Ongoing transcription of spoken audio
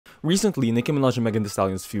Recently, Nicki Minaj and Megan Thee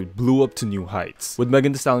Stallion's feud blew up to new heights, with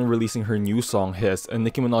Megan Thee Stallion releasing her new song Hiss and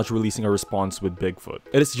Nicki Minaj releasing a response with Bigfoot.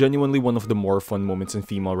 It is genuinely one of the more fun moments in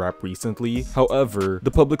female rap recently. However,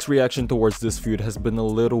 the public's reaction towards this feud has been a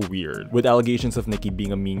little weird, with allegations of Nicki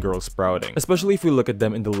being a mean girl sprouting. Especially if we look at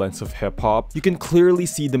them in the lens of hip-hop, you can clearly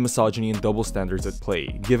see the misogyny and double standards at play,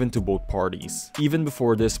 given to both parties. Even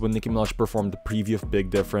before this, when Nicki Minaj performed the preview of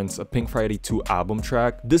Big Difference, a Pink Friday 2 album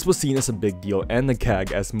track, this was seen as a big deal and a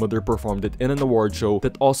gag as Mother performed it in an award show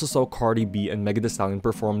that also saw Cardi B and Megan Thee Stallion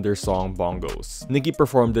perform their song Bongos. Nicki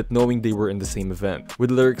performed it knowing they were in the same event,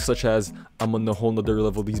 with lyrics such as, "I'm on a whole nother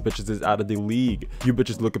level, these bitches is out of the league. You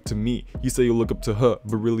bitches look up to me. You say you look up to her,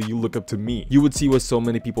 but really you look up to me." You would see why so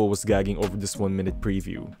many people was gagging over this 1-minute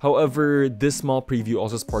preview. However, this small preview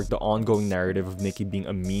also sparked the ongoing narrative of Nicki being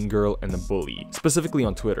a mean girl and a bully, specifically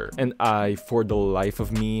on Twitter. And I, for the life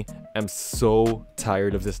of me, am so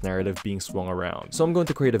tired of this narrative being swung around. So I'm going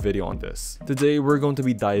to create a video on this. Today, we're going to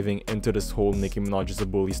be diving into this whole Nicki Minaj is a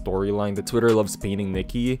bully storyline that Twitter loves painting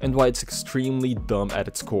Nicki, and why it's extremely dumb at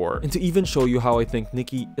its core, and to even show you how I think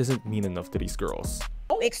Nicki isn't mean enough to these girls.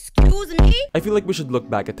 Excuse me? I feel like we should look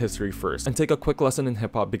back at history first and take a quick lesson in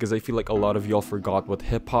hip-hop, because I feel like a lot of y'all forgot what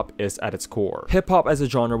hip-hop is at its core. Hip-hop as a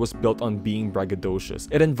genre was built on being braggadocious.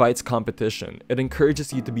 It invites competition. It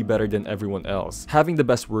encourages you to be better than everyone else, having the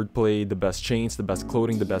best wordplay, the best chains, the best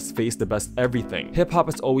clothing, the best face, the best everything. Hip-hop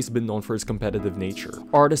has always been known for its competitive nature.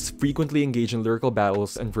 Artists frequently engage in lyrical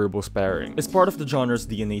battles and verbal sparring. It's part of the genre's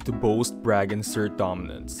DNA to boast, brag, and assert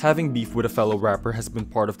dominance. Having beef with a fellow rapper has been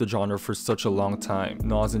part of the genre for such a long time.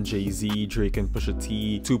 Nas and Jay-Z, Drake and Pusha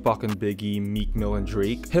T, Tupac and Biggie, Meek Mill and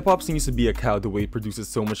Drake. Hip-hop seems to be a cow the way it produces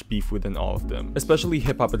so much beef within all of them. Especially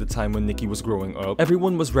hip-hop at the time when Nicki was growing up.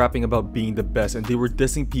 Everyone was rapping about being the best and they were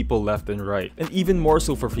dissing people left and right. And even more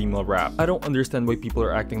so for female rap. I don't understand why people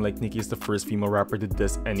are acting like Nicki is the first female rapper to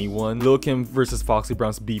diss anyone. Lil Kim versus Foxy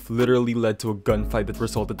Brown's beef literally led to a gunfight that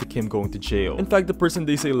resulted to Kim going to jail. In fact, the person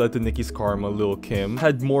they say led to Nicki's karma, Lil Kim,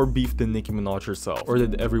 had more beef than Nicki Minaj herself. Or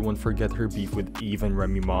did everyone forget her beef with Eve and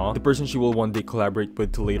Remy Ma, the person she will one day collaborate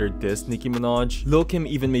with to later diss Nicki Minaj? Lil Kim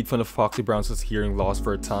even made fun of Foxy Brown's hearing loss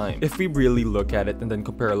for a time. If we really look at it and then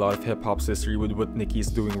compare a lot of hip-hop's history with what Nicki is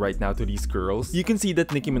doing right now to these girls, you can see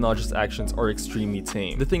that Nicki Minaj's actions are extremely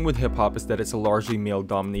tame. The thing with hip-hop is that it's a largely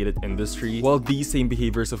male-dominated industry. While these same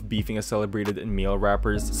behaviors of beefing are celebrated in male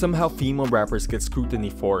rappers, somehow female rappers get scrutiny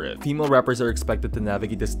for it. Female rappers are expected to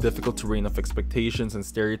navigate this difficult terrain of expectations and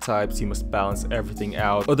stereotypes. You must balance everything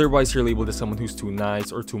out, otherwise you're labeled as someone who's too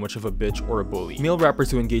nice or too much of a bitch or a bully. Male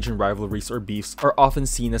rappers who engage in rivalries or beefs are often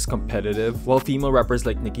seen as competitive, while female rappers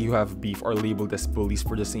like Nicki who have beef are labeled as bullies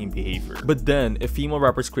for the same behavior. But then, if female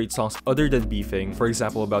rappers create songs other than beefing, for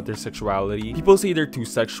example about their sexuality, people say they're too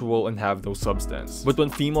sexual and have no substance. But when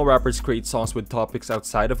female rappers create songs with topics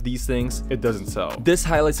outside of these things, it doesn't sell. This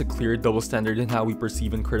highlights a clear double standard in how we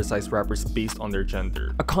perceive and criticize rappers based on their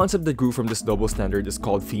gender. A concept that grew from this double standard is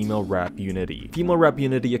called female rap unity. Female rap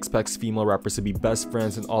unity expects female rappers to be best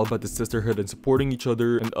friends and all about the sisterhood and supporting each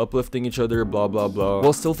other and uplifting each other, blah blah blah,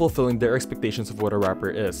 while still fulfilling their expectations of what a rapper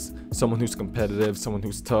is. Someone who's competitive, someone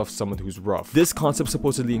who's tough, someone who's rough. This concept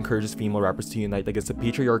supposedly encourages female rappers to unite against the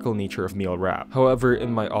patriarchal nature of male rap. However,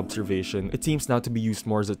 in my observation, it seems now to be used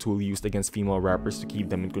more as a tool used against female rappers to keep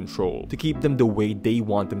them in control, to keep them the way they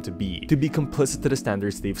want them to be complicit to the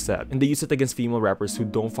standards they've set, and they use it against female rappers who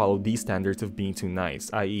don't follow these standards of being too nice,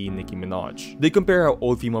 i.e. Nicki Minaj. They compare how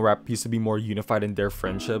old female rap used to be more unified in their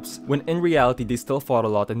friendships, when in reality they still fought a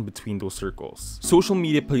lot in between those circles. Social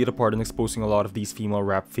media played a part in exposing a lot of these female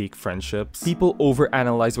rap fake friendships. People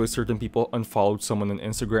overanalyze why certain people unfollowed someone on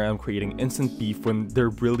Instagram, creating instant beef when there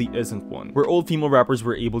really isn't one. Where old female rappers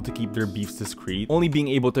were able to keep their beefs discreet, only being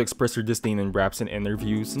able to express their disdain in raps and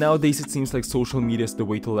interviews, nowadays it seems like social media is the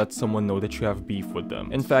way to let someone know that you have beef with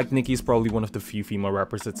them. In fact, Nicki is probably one of the few female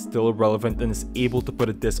rappers that's still relevant and is able to put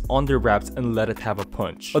a diss on their raps and let it have a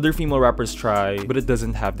punch. Other female rappers try, but it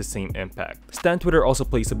doesn't have the same impact. Stan Twitter also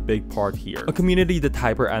plays a big part here. A community that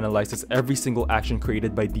hyper-analyzes every single action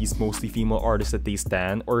created by these mostly female artists that they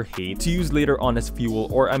stan or hate to use later on as fuel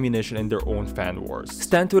or ammunition in their own fan wars.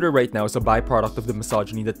 Stan Twitter right now is a byproduct of the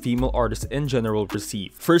misogyny that female artists in general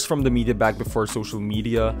receive. First from the media back before social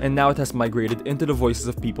media, and now it has migrated into the voices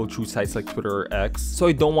of people through sites like Twitter or X, so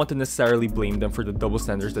I don't want to necessarily blame them for the double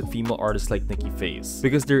standards that female artists like Nicki face.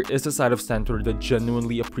 Because there is a side of Stan Twitter that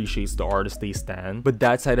genuinely appreciates the artists they stan, but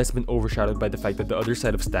that side has been overshadowed by the fact that the other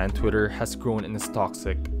side of Stan Twitter has grown and is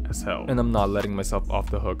toxic as hell. And I'm not letting myself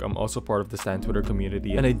off the hook. I'm also part of the stan Twitter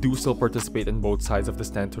community, and I do still participate in both sides of the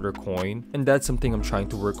stan Twitter coin, and that's something I'm trying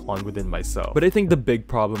to work on within myself. But I think the big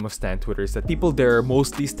problem of stan Twitter is that people there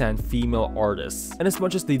mostly stan female artists, and as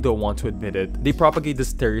much as they don't want to admit it, they propagate the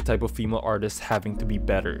stereotype of female artists having to be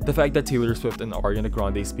better. The fact that Taylor Swift and Ariana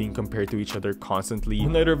Grande is being compared to each other constantly,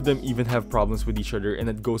 when neither of them even have problems with each other, and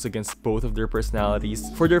it goes against both of their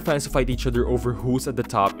personalities. For their fans to fight each other over who's at the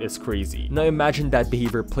top is crazy. Now imagine that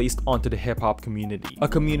behavior placed onto the hip-hop community, a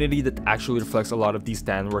community that actually reflects a lot of these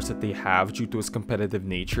stan wars that they have due to its competitive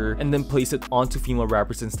nature, and then place it onto female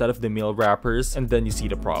rappers instead of the male rappers, and then you see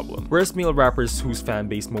the problem. Whereas male rappers whose fan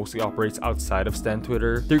base mostly operates outside of stan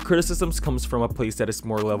Twitter, their criticisms comes from a place that is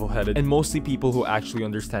more level-headed and mostly people who actually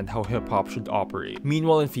understand how hip-hop should operate.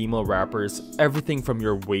 Meanwhile, in female rappers, everything from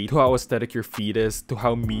your weight to how aesthetic your feet is to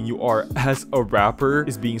how mean you are as a rapper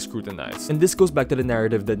is being scrutinized. And this goes back to the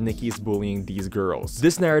narrative that Nicki is bullying these girls.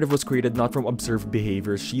 This narrative was created not from observed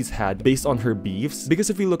behaviors she's had based on her beefs, because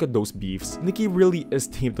if you look at those beefs, Nicki really is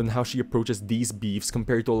tamed on how she approaches these beefs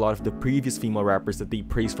compared to a lot of the previous female rappers that they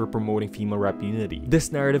praise for promoting female rap unity.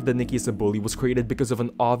 This narrative that Nicki is a bully was created because of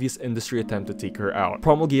an obvious industry attempt to take her out,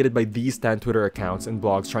 promulgated by these stan Twitter accounts and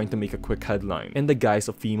blogs trying to make a quick headline in the guise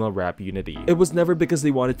of female rap unity. It was never because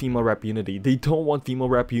they wanted female rap unity. They don't want female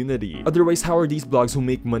rap unity. Otherwise, how are these blogs who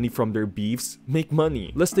make money from their beefs make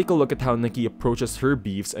money? Let's take a look at how Nicki approaches her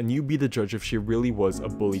beefs, and you be the judge if she really was a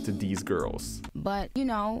bully to these girls. But, you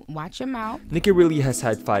know, watch your mouth. Nicki really has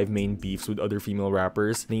had 5 main beefs with other female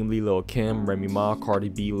rappers, namely Lil Kim, Remy Ma, Cardi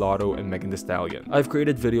B, Lotto, and Megan Thee Stallion. I've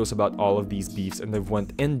created videos about all of these beefs and I've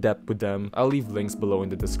went in depth with them. I'll leave links below in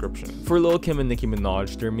the description. For Lil Kim and Nicki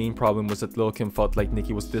Minaj, their main problem was that Lil Kim felt like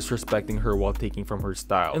Nicki was disrespecting her while taking from her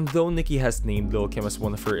style. And though Nicki has named Lil Kim as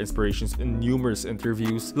one of her inspirations in numerous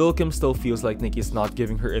interviews, Lil Kim still feels like Nicki is not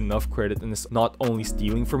giving her enough credit and is not only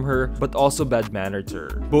stealing from her, but also bad-mannered to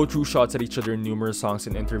her. Both threw shots at each other in numerous songs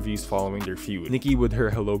and interviews following their feud. Nicki with her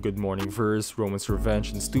Hello Good Morning verse, Roman's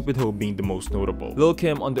Revenge, and Stupid Hoe being the most notable. Lil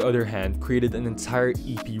Kim, on the other hand, created an entire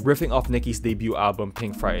EP riffing off Nicki's debut album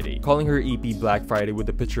Pink Friday, calling her EP Black Friday with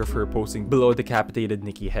a picture of her posing below a decapitated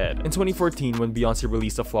Nicki head. In 2014, when Beyonce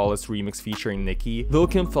released a flawless remix featuring Nicki, Lil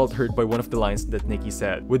Kim felt hurt by one of the lines that Nicki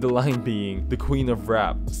said, with the line being, "The queen of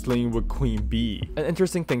rap, slaying with Queen B." An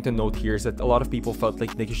interesting thing to note here is that a lot of people felt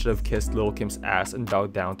like Nicki should have kissed Lil Kim's ass and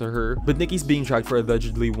bowed down to her, but Nicki's being dragged for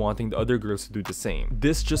allegedly wanting the other girls to do the same.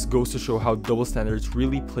 This just goes to show how double standards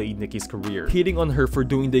really played Nicki's career, hating on her for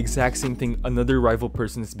doing the exact same thing another rival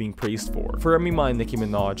person is being praised for. For Remy Ma and Nicki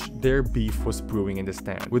Minaj, their beef was brewing in the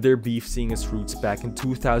stand, with their beef seeing its roots back in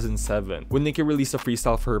 2007, when Nicki released a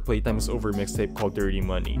freestyle for her Playtime Is Over mixtape called Dirty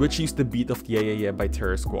Money, which used the beat of Yeah Yeah Yeah by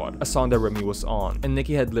Terror Squad, a song that Remy was on, and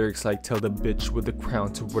Nicki had lyrics like, "Tell the bitch with the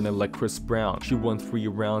crown to run it like Chris Brown. She won 3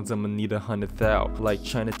 rounds, I'ma need 100,000. Like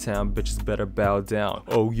Chinatown, bitches better bow down.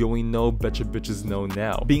 Oh, you ain't know, betcha bitches know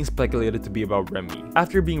now," being speculated to be about Remy.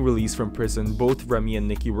 After being released from prison, both Remy and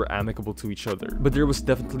Nicki were amicable to each other, but there was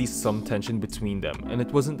definitely some tension between them, and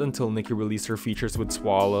it wasn't until Nicki released her features with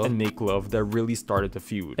Swallow and Make Love that really started the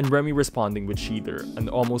feud, and Remy responding with Cheater, an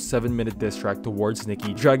almost 7-minute diss track towards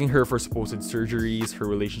Nicki, dragging her for supposed surgeries, her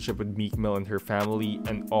relationship with Meek Mill and her family,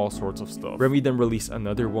 and all sorts of stuff. Remy then released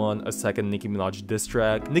another one, a second Nicki Minaj diss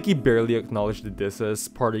track. Nicki barely acknowledged the disses,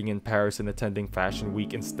 partying in Paris and attending Fashion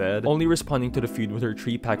Week instead, only responding to the feud with her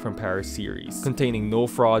 3-pack from Paris series, containing No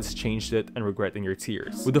Frauds, Changed It, and Regret in Your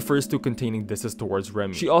Tears, with the first 2 containing disses towards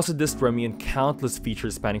Remy. She also dissed Remy in countless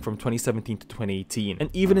features spanning from 2017 to 2018, and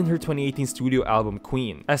even in her 2018 studio album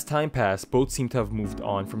Queen. As time passed, both seem to have moved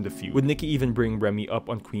on from the feud, with Nicki even bringing Remy up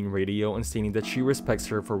on Queen Radio and stating that she respects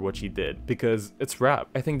her for what she did, because it's rap.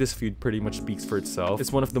 I think this feud pretty much speaks for itself.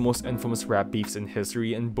 It's one of the most infamous rap beefs in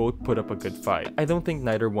history, and both put up a good fight. I don't think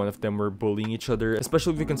neither one of them were bullying each other,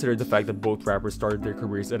 especially if you consider the fact that both rappers started their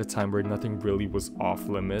careers at a time where nothing really was off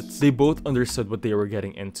limits. They both understood what they were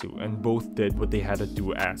getting into, and both did what they had to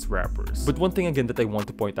do as rappers. But one thing again that I want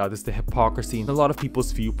to point out is the hypocrisy in a lot of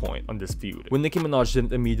people's viewpoint on this feud. When Nicki Minaj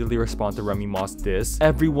didn't immediately respond to Remy Ma's diss,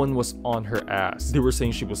 everyone was on her ass. They were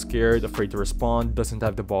saying she was scared, afraid to respond, doesn't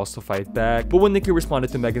have the balls to fight back. But when Nicki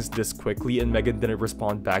responded to Megan's diss quickly and Megan didn't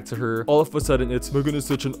respond back to her, all of a sudden it's, "Megan is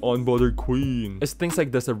such an unbothered queen." It's things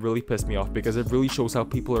like this that really piss me off, because it really shows how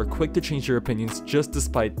people are quick to change their opinions just to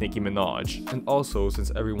spite Nicki Minaj. And also,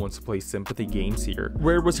 since everyone's playing sympathy games here,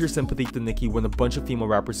 where was your sympathy to Nicki when a bunch of female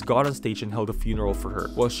rappers got on stage and held a funeral for her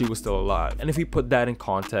while she was still alive? And if we put that in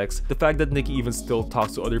context, the fact that Nicki even still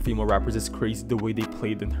talks to other female rappers is crazy the way they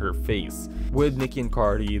played in her face. With Nicki and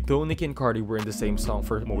Cardi, though Nicki and Cardi were in the same song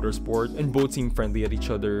for Motorsport and both seemed friendly at each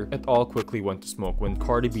other, it all quickly went to smoke when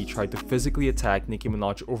Cardi B tried to physically attack attacked Nicki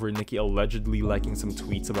Minaj over Nicki allegedly liking some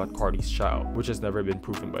tweets about Cardi's child, which has never been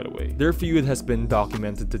proven by the way. Their feud has been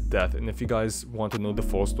documented to death, and if you guys want to know the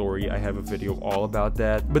full story, I have a video all about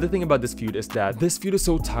that. But the thing about this feud is that this feud is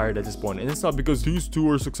so tired at this point, and it's not because these two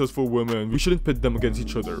are successful women, we shouldn't pit them against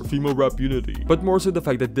each other, female rap unity, but more so the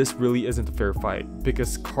fact that this really isn't a fair fight,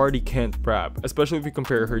 because Cardi can't rap, especially if you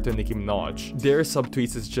compare her to Nicki Minaj. Their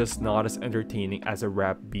subtweets is just not as entertaining as a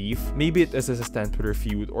rap beef. Maybe it is as a stand Twitter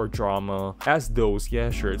feud or drama. As those, yeah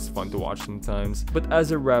sure, it's fun to watch sometimes, but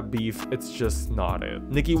as a rap beef, it's just not it.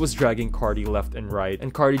 Nicki was dragging Cardi left and right,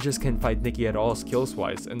 and Cardi just can't fight Nicki at all skills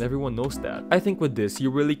wise, and everyone knows that. I think with this, you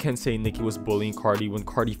really can't say Nicki was bullying Cardi when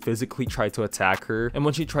Cardi physically tried to attack her, and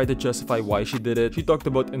when she tried to justify why she did it, she talked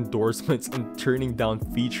about endorsements and turning down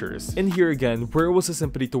features. And here again, where was the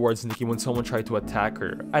sympathy towards Nicki when someone tried to attack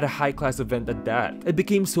her, at a high-class event at that? It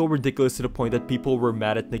became so ridiculous to the point that people were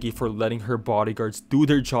mad at Nicki for letting her bodyguards do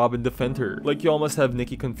their job and defend her. Like, y'all must have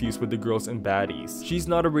Nicki confused with the girls and baddies. She's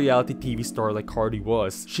not a reality TV star like Cardi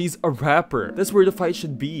was. She's a rapper. That's where the fight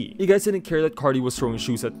should be. You guys didn't care that Cardi was throwing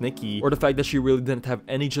shoes at Nicki, or the fact that she really didn't have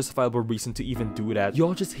any justifiable reason to even do that.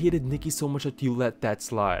 Y'all just hated Nicki so much that you let that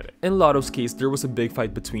slide. In Lotto's case, there was a big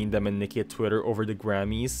fight between them and Nicki at Twitter over the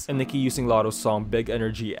Grammys, and Nicki using Lotto's song Big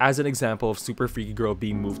Energy as an example of Super Freaky Girl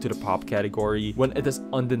being moved to the pop category when it is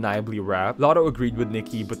undeniably rap. Lotto agreed with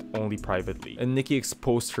Nicki, but only privately, and Nicki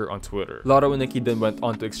exposed her on Twitter. Lotto and Nicki then went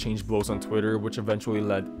on to exchange blows on Twitter, which eventually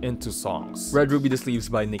led into songs. Red Ruby the Sleeves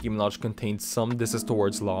by Nicki Minaj contained some disses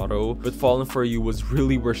towards Lotto, but Falling For You was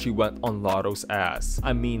really where she went on Lotto's ass.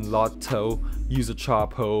 I mean, Lotto, use a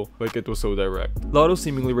chop ho, like it was so direct. Lotto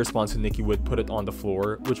seemingly responds to Nicki with Put It On The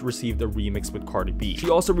Floor, which received a remix with Cardi B. She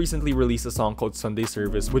also recently released a song called Sunday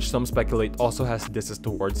Service, which some speculate also has disses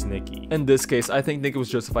towards Nicki. In this case, I think Nicki was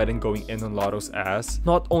justified in going in on Lotto's ass.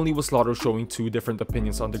 Not only was Lotto showing two different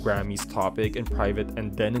opinions on the Grammys topic in private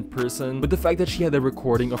and then in person, but the fact that she had a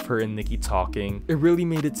recording of her and Nicki talking, it really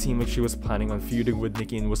made it seem like she was planning on feuding with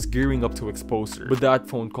Nicki and was gearing up to expose her. But that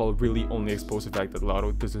phone call really only exposed the fact that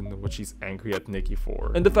Lotto doesn't know what she's angry at Nicki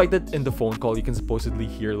for. And the fact that in the phone call you can supposedly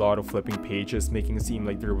hear Lotto flipping pages, making it seem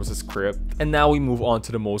like there was a script. And now we move on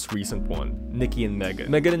to the most recent one, Nicki and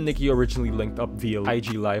Megan. Megan and Nicki originally linked up via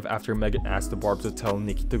IG Live after Megan asked the Barbs to tell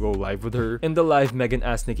Nicki to go live with her. In the live, Megan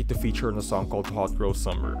asked Nicki to feature on a song called Hot Girl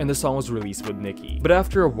Summer, and the song was released with Nicki. But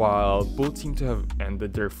after a while, both seemed to have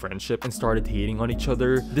ended their friendship and started hating on each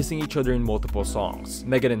other, dissing each other in multiple songs.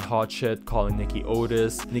 Megan in Hot Shit calling Nicki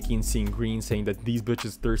Otis, Nicki in Seeing Green saying that these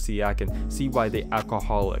bitches thirsty I can see why they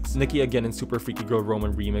alcoholics. Nicki again in Super Freaky Girl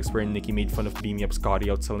Roman remix wherein Nicki made fun of Beam Me Up Scotty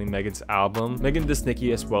outselling Megan's album. Megan dissed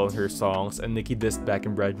Nicki as well in her songs, and Nicki dissed back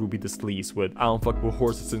in Red Ruby the Sleaze with I don't fuck with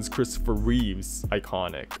horses since Christopher Reeves.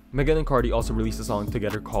 Iconic. Megan and Cardi also released a song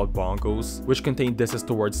together called Bongos, which contained disses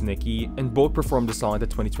towards Nicki, and both performed the song at the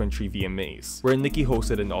 2023 VMAs, where Nicki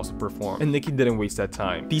hosted and also performed, and Nicki didn't waste that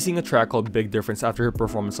time, teasing a track called Big Difference after her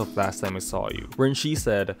performance of Last Time I Saw You, wherein she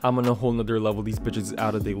said, I'm on a whole nother level, these bitches is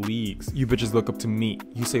out of their leagues. You bitches look up to me.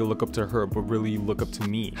 You say look up to her, but really you look up to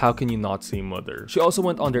me. How can you not say mother? She also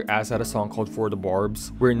went on their ass at a song called For the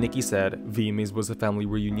Barbs, where Nicki said, VMAs was a family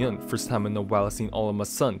reunion, first time in a while I seen all of my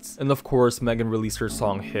sons. And of course, Megan released her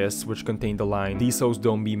song Hiss, which contained the line, these hoes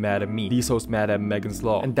don't be mad at me, these hoes mad at Megan's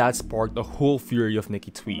Law, and that sparked a whole fury of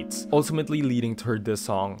Nicki tweets, ultimately leading to her diss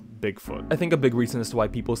song, Bigfoot. I think a big reason as to why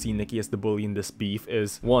people see Nicki as the bully in this beef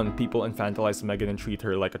is, 1, people infantilize Megan and treat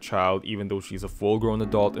her like a child even though she's a full-grown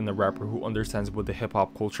adult and a rapper who understands what the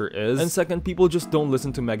hip-hop culture is, and 2nd, people just don't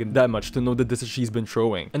listen to Megan that much to know the disses she's been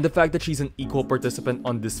throwing. And the fact that she's an equal participant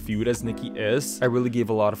on this feud as Nicki is, I really gave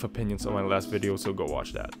a lot of opinions on my last video, so go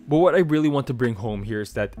watch that. But what I really want to bring home here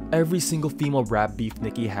is that every single female rap beef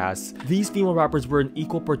Nicki has, these female rappers were an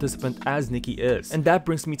equal participant as Nicki is. And that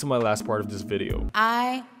brings me to my last part of this video.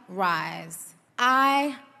 I rise.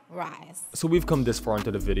 I rise. So we've come this far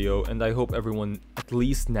into the video, and I hope everyone at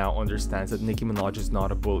least now understands that Nicki Minaj is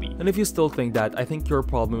not a bully. And if you still think that, I think your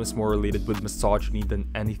problem is more related with misogyny than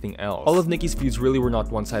anything else. All of Nicki's feuds really were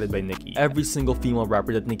not one-sided by Nicki. Every single female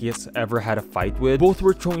rapper that Nicki has ever had a fight with, both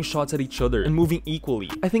were throwing shots at each other and moving equally.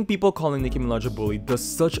 I think people calling Nicki Minaj a bully does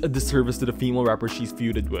such a disservice to the female rappers she's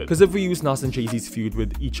feuded with. Because if we use Nas and Jay-Z's feud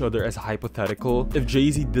with each other as a hypothetical, if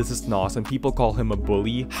Jay-Z disses Nas and people call him a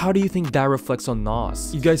bully, how do you think that reflects on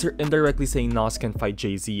Nas? You guys guys are indirectly saying Nas can fight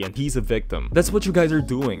Jay-Z and he's a victim. That's what you guys are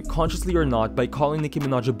doing, consciously or not. By calling Nicki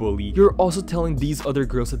Minaj a bully, you're also telling these other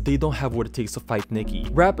girls that they don't have what it takes to fight Nicki.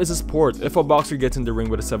 Rap is a sport. If a boxer gets in the ring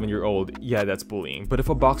with a 7-year-old, yeah, that's bullying. But if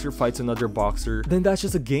a boxer fights another boxer, then that's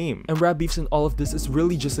just a game. And rap beefs and all of this is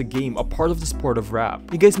really just a game, a part of the sport of rap.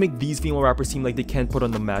 You guys make these female rappers seem like they can't put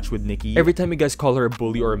on a match with Nicki every time you guys call her a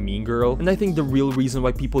bully or a mean girl. And I think the real reason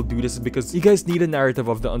why people do this is because you guys need a narrative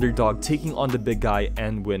of the underdog taking on the big guy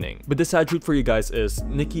and winning. But the sad truth for you guys is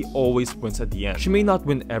Nicki always wins at the end. She may not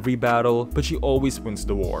win every battle, but she always wins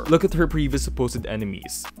the war. Look at her previous supposed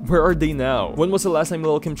enemies. Where are they now? When was the last time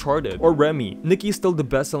Lil Kim charted? Or Remy? Nicki is still the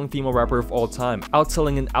best-selling female rapper of all time,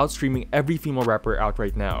 outselling and outstreaming every female rapper out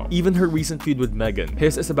right now. Even her recent feud with Megan,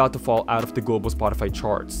 his is about to fall out of the global Spotify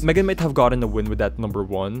charts. Megan might have gotten a win with that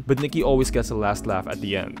 #1, but Nicki always gets the last laugh at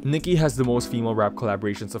the end. Nicki has the most female rap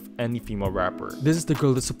collaborations of any female rapper. This is the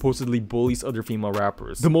girl that supposedly bullies other female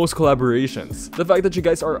rappers. The most collaborations. The fact that you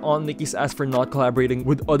guys are on Nicki's ass for not collaborating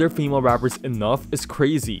with other female rappers enough is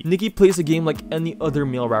crazy. Nicki plays a game like any other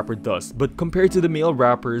male rapper does, but compared to the male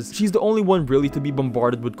rappers, she's the only one really to be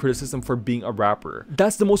bombarded with criticism for being a rapper.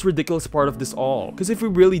 That's the most ridiculous part of this all. Cause if we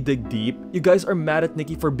really dig deep, you guys are mad at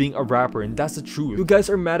Nicki for being a rapper, and that's the truth. You guys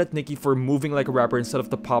are mad at Nicki for moving like a rapper instead of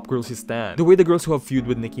the pop girls you stan. The way the girls who have feud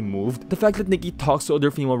with Nicki moved, the fact that Nicki talks to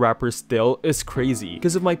other female rappers still is crazy.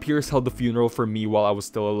 Cause if my peers held the funeral for me while I was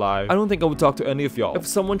still alive, I don't think I would talk to any of y'all. If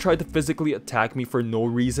someone tried to physically attack me for no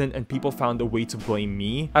reason and people found a way to blame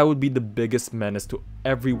me, I would be the biggest menace to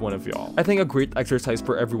every one of y'all. I think a great exercise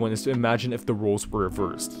for everyone is to imagine if the roles were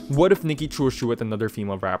reversed. What if Nicki threw a shoe at another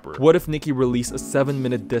female rapper? What if Nicki released a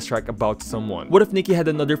 7-minute diss track about someone? What if Nicki had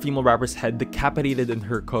another female rapper's head decapitated in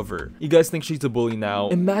her cover? You guys think she's a bully now?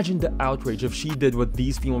 Imagine the outrage if she did what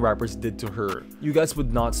these female rappers did to her. You guys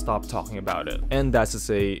would not stop talking about it. And that's to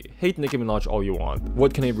say, hate Nicki Minaj all you want.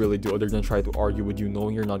 What can I really do other than try to argue with you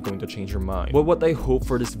knowing you're not going to change your mind? But what I hope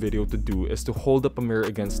for this video to do is to hold up a mirror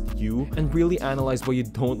against you and really analyze why you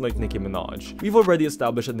don't like Nicki Minaj. We've already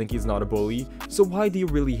established that Nicki is not a bully, so why do you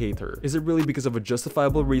really hate her? Is it really because of a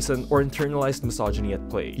justifiable reason or internalized misogyny at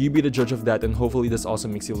play? You be the judge of that, and hopefully this also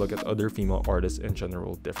makes you look at other female artists in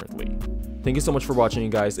general differently. Thank you so much for watching, you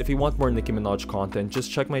guys. If you want more Nicki Minaj content, just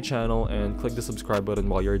check my channel and click the subscribe button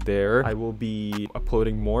while you're there. I will be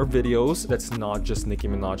uploading more videos that's not just Nicki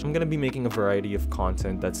Minaj. I'm gonna be making a variety of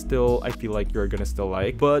content that still I feel like you're gonna still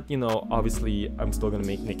like, but you know, obviously I'm still gonna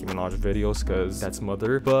make Nicki Minaj videos because that's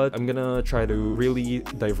mother, but I'm gonna try to really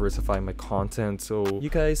diversify my content so you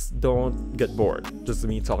guys don't get bored just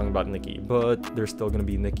me talking about Nicki, but there's still gonna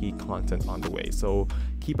be Nicki content on the way, so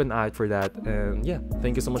keep an eye out for that. And yeah,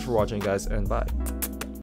 thank you so much for watching, guys, and bye.